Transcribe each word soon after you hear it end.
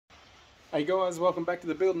Hey guys, welcome back to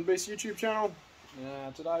the Build and Beast YouTube channel.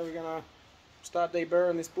 Today we're going to start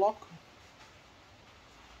deburring this block.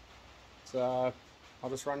 So I'll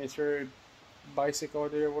just run you through basic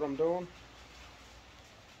idea of what I'm doing.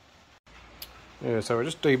 So we're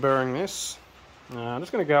just deburring this. I'm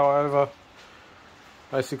just going to go over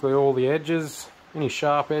basically all the edges, any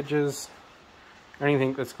sharp edges,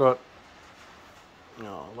 anything that's got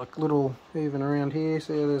like little, even around here,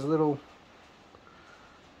 see there's little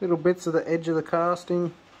bits of the edge of the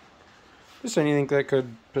casting, just anything that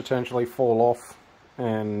could potentially fall off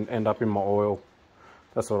and end up in my oil.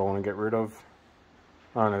 That's what I want to get rid of.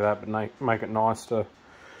 Not only that, but make it nice to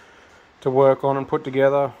work on and put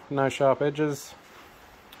together, no sharp edges.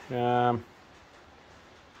 On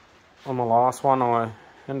the last one I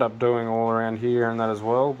end up doing all around here and that as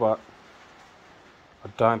well, but I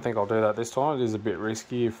don't think I'll do that this time. It is a bit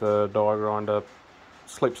risky. If the die grinder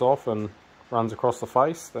slips off and runs across the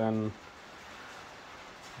face, then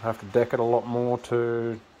I have to deck it a lot more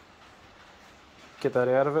to get that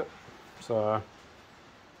out of it. So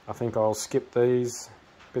I think I'll skip these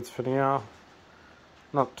bits for now.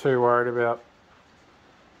 Not too worried about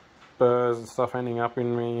burrs and stuff ending up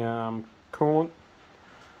in me coolant,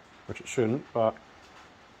 which it shouldn't, but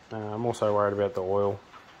I'm also worried about the oil.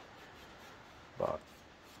 But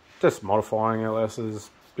just modifying it, less there's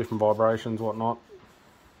different vibrations, whatnot.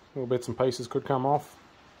 Little bits and pieces could come off.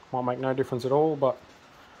 Might make no difference at all, but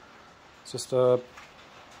it's just a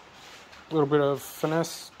little bit of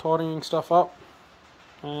finesse, tidying stuff up.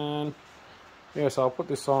 And yeah, so I'll put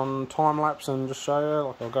this on time lapse and just show you.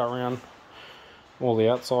 Like, I'll go around all the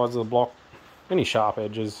outsides of the block, any sharp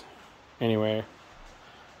edges, anywhere.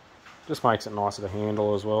 Just makes it nicer to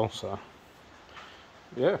handle as well. So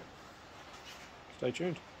yeah, stay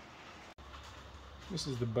tuned. This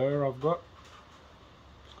is the burr I've got.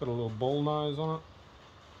 It's got a little ball nose on it.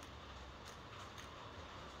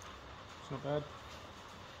 It's not bad.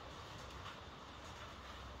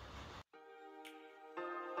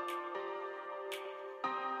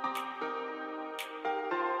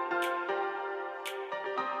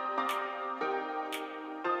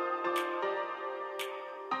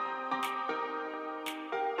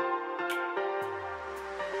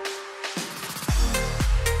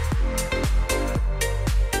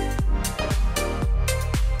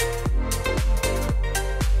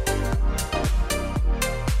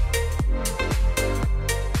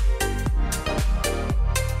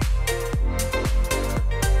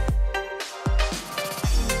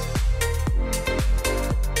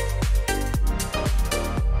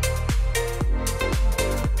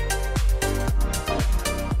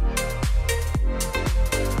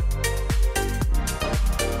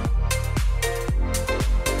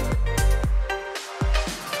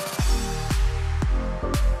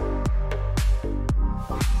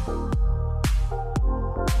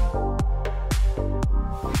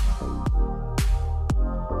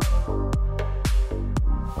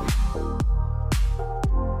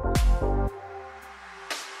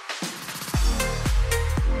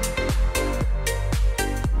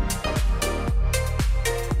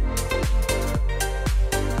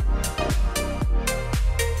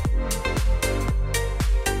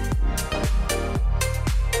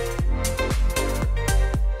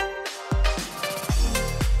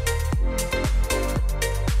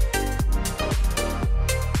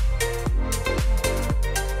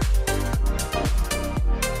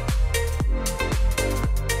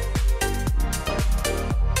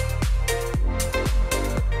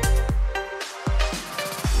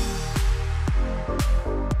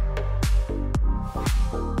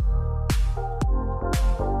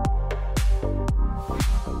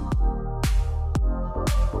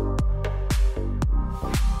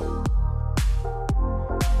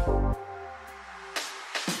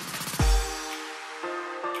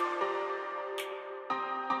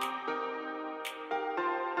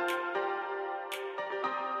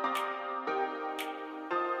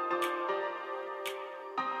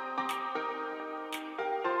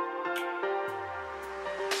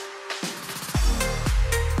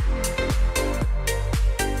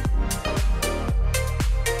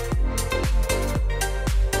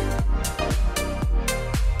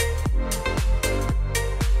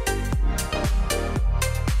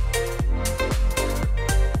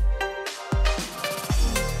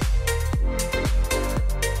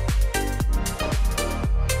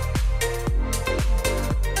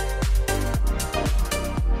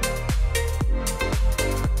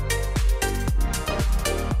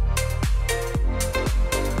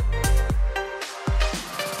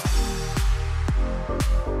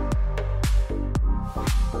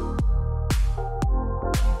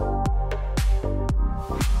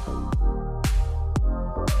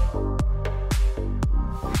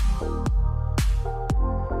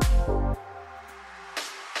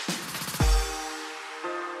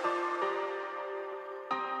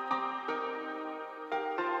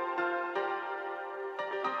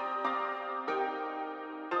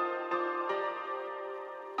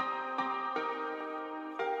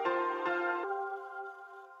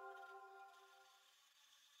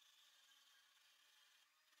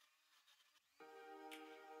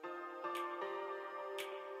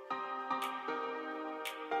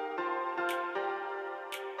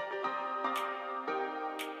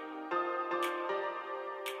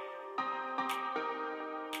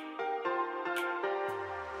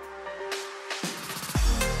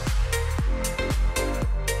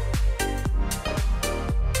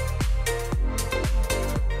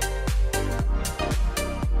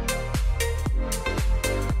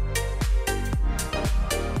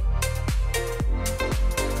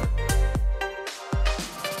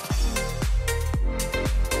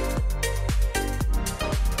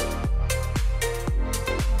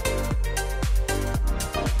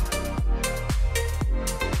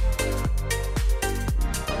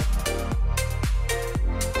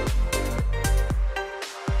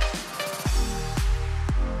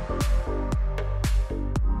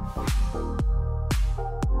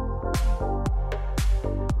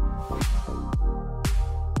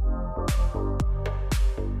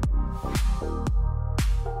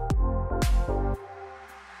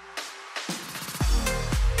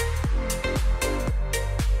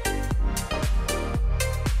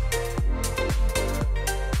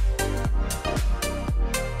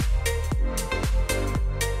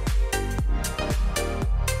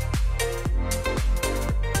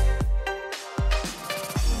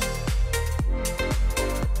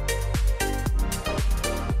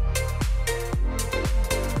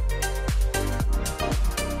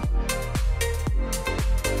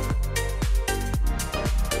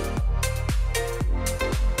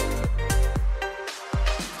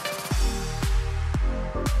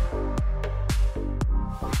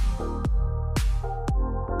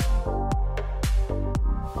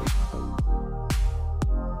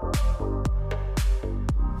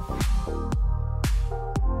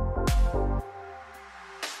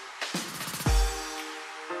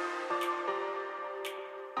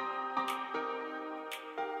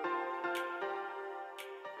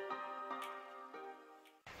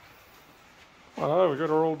 Oh, we got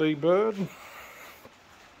her all deburred.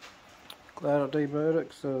 Glad I deburred it,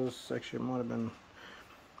 because actually it might have been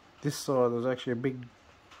this side. There's actually a big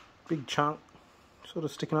chunk sort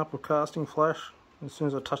of sticking up with casting flash. As soon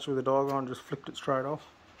as I touched it with the diagram, I just flicked it straight off.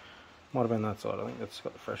 Might have been that side. I think that's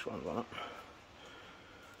got the fresh ones on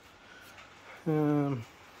it.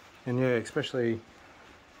 And yeah, especially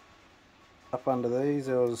up under these,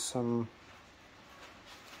 there was some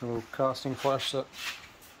little casting flash that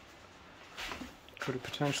could have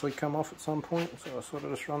potentially come off at some point, so I sort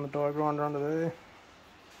of just run the die grinder under there.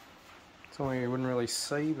 Something you wouldn't really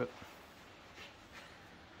see, but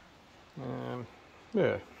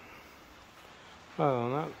yeah. Other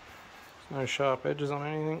than that, there's no sharp edges on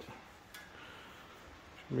anything.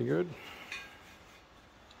 Should be good.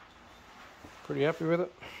 Pretty happy with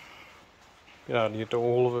it. Bit hard to get to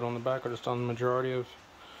all of it on the back. I just done the majority of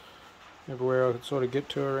everywhere I could sort of get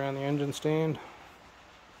to around the engine stand.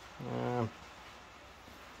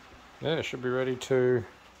 Yeah, should be ready to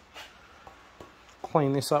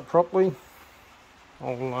clean this up properly.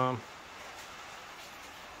 I'll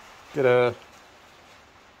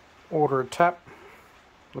order a tap,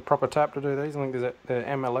 the proper tap to do these. I think there's the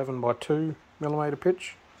M11 by 2mm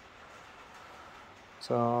pitch.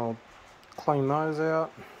 So I'll clean those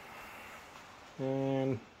out,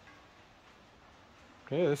 and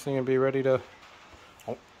yeah, this thing will be ready to.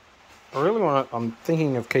 I'm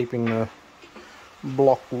thinking of keeping the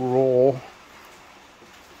block raw.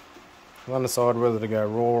 I'll decide whether to go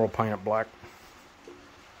raw or paint it black.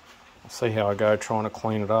 I'll see how I go trying to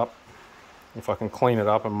clean it up. If I can clean it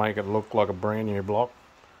up and make it look like a brand new block,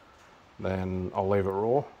 then I'll leave it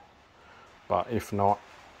raw. But if not,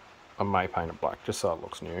 I may paint it black just so it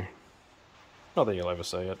looks new. Not that you'll ever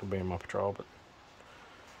see it, it'll be in my patrol, but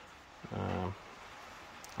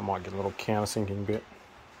I might get a little countersinking bit.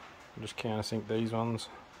 Just countersink these ones.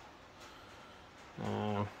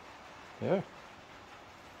 Yeah.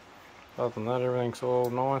 Other than that, everything's all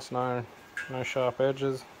nice. No sharp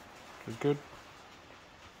edges, which is good.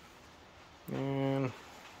 And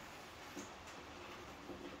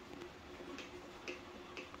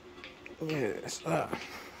yes, that.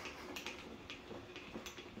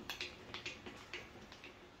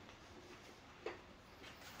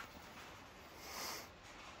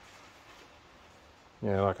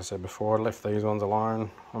 Yeah, like I said before, I left these ones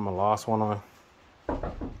alone. On my last one, I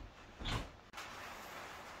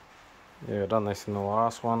done this in the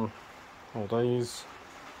last one, all these,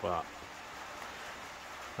 but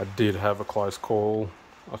I did have a close call.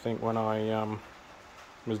 I think when I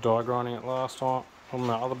was die grinding it last time on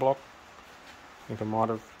the other block, I think I might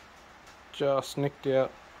have just nicked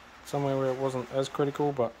out somewhere where it wasn't as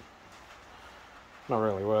critical, but not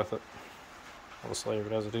really worth it. I'll just leave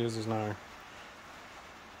it as it is. There's no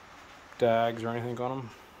dags or anything on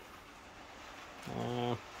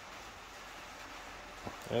them.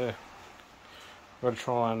 Yeah, got to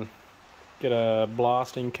try and get a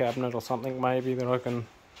blasting cabinet or something maybe that I can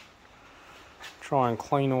try and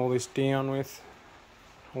clean all this down with.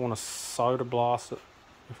 I want to soda blast it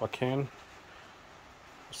if I can.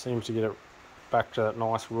 It seems to get it back to that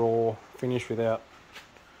nice raw finish without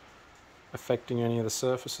affecting any of the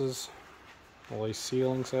surfaces, all these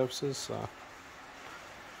sealing surfaces. So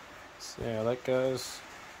see how that goes.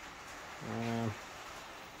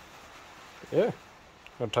 Yeah,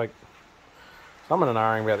 got to take. I'm in an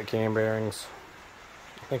R-ing about the cam bearings.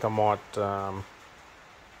 I think I might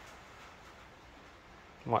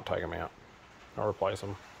take them out. I'll replace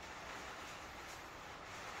them.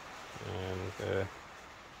 And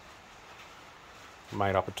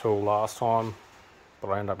made up a tool last time, but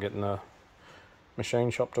I ended up getting the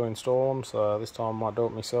machine shop to install them. So this time I might do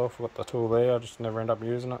it myself. I've got the tool there. I just never end up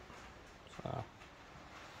using it. So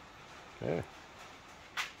yeah,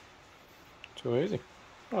 too easy.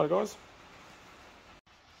 Alright guys.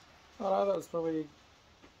 I know that was probably,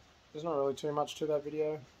 there's not really too much to that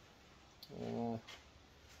video.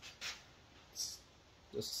 It's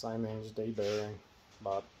just the same thing as deburring,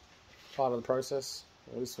 but part of the process,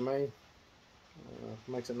 at least for me.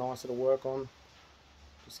 Makes it nicer to work on.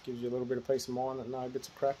 Just gives you a little bit of peace of mind that no bits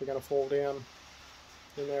of crap are going to fall down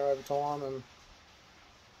in there over time and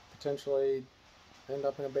potentially end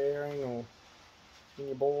up in a bearing or in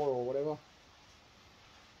your bore or whatever.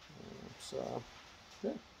 So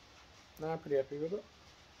yeah, no, I'm pretty happy with it.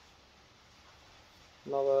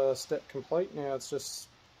 Another step complete. Now it's just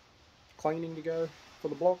cleaning to go for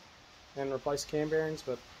the block and replace cam bearings,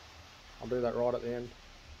 but I'll do that right at the end.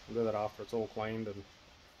 I'll do that after it's all cleaned and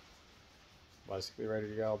basically ready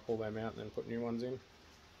to go. I'll pull them out and then put new ones in.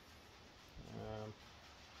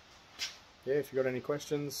 Yeah, if you've got any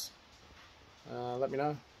questions, let me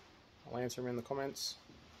know. I'll answer them in the comments.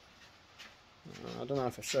 I don't know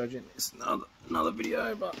if I showed you in this another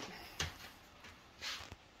video, but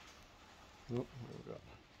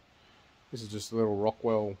this is just a little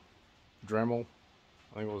Rockwell Dremel.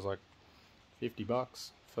 I think it was like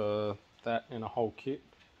 $50 for that and a whole kit.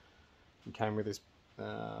 It came with this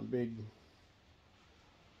big,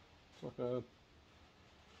 it's like a,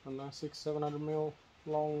 I don't know, 600-700mm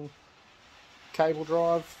long cable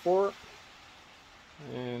drive for it,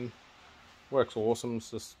 and works awesome.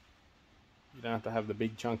 It's just, you don't have to have the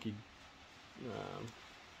big chunky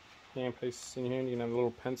handpiece in your hand. You can have a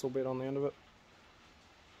little pencil bit on the end of it.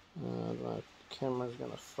 I don't know if the camera's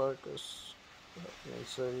going to focus, but you can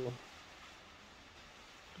see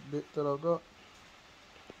the bit that I've got.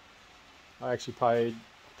 I actually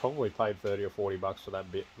probably paid 30 or 40 bucks for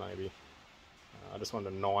that bit, maybe. I just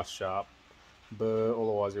wanted a nice sharp burr,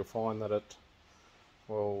 otherwise you'll find that it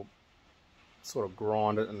will sort of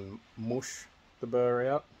grind it and mush the burr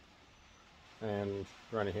out, and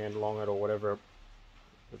run your hand along it or whatever,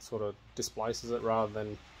 it sort of displaces it rather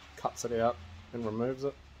than cuts it out and removes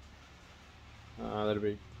it. That'd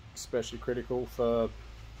be especially critical for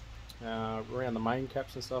around the main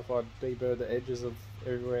caps and stuff. I'd deburr the edges of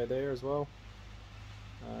everywhere there as well.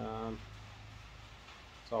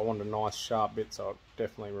 So I wanted a nice sharp bit, so I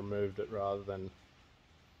definitely removed it rather than,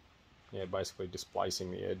 yeah, basically displacing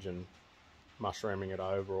the edge and mushrooming it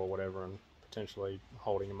over or whatever and potentially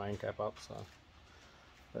holding a main cap up. So,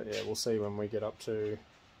 but yeah, we'll see when we get up to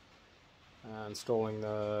installing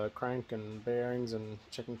the crank and bearings and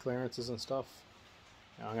checking clearances and stuff.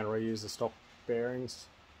 I'm going to reuse the stock bearings.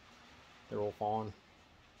 They're all fine.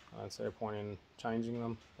 I don't see a point in changing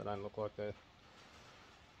them. They don't look like they're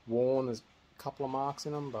worn. There's a couple of marks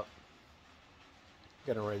in them, but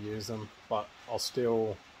I'm going to reuse them. But I'll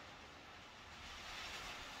still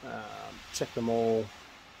check them all,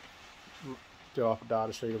 do up a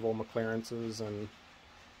data sheet of all my clearances and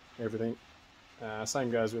everything.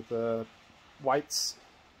 Same goes with the weights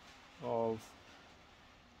of,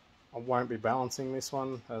 I won't be balancing this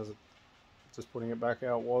one as just putting it back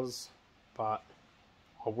how it was, but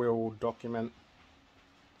I will document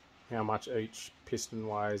how much each piston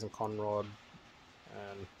weighs and conrod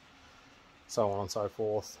and so on and so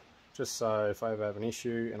forth, just so if I ever have an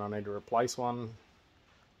issue and I need to replace one,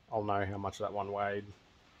 I'll know how much that one weighed,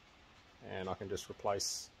 and I can just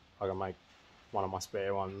replace, I can make one of my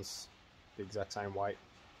spare ones the exact same weight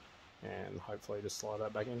and hopefully just slide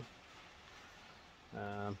that back in.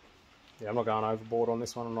 Yeah, I'm not going overboard on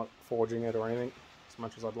this one. I'm not forging it or anything as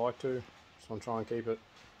much as I'd like to. So I'm trying to keep it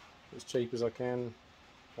as cheap as I can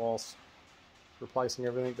whilst replacing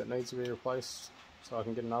everything that needs to be replaced, so I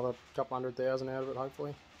can get another couple $100,000 out of it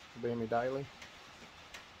hopefully. It'll be me daily.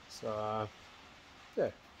 So yeah,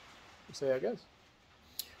 we'll see how it goes.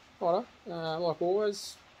 Alright, like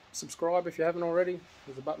always, subscribe if you haven't already.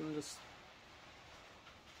 There's a button just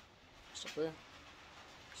up there.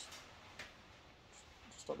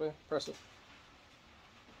 Just up there, press it.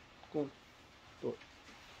 Go on, do it.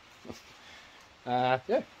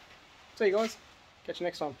 Yeah, see you guys. Catch you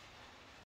next time.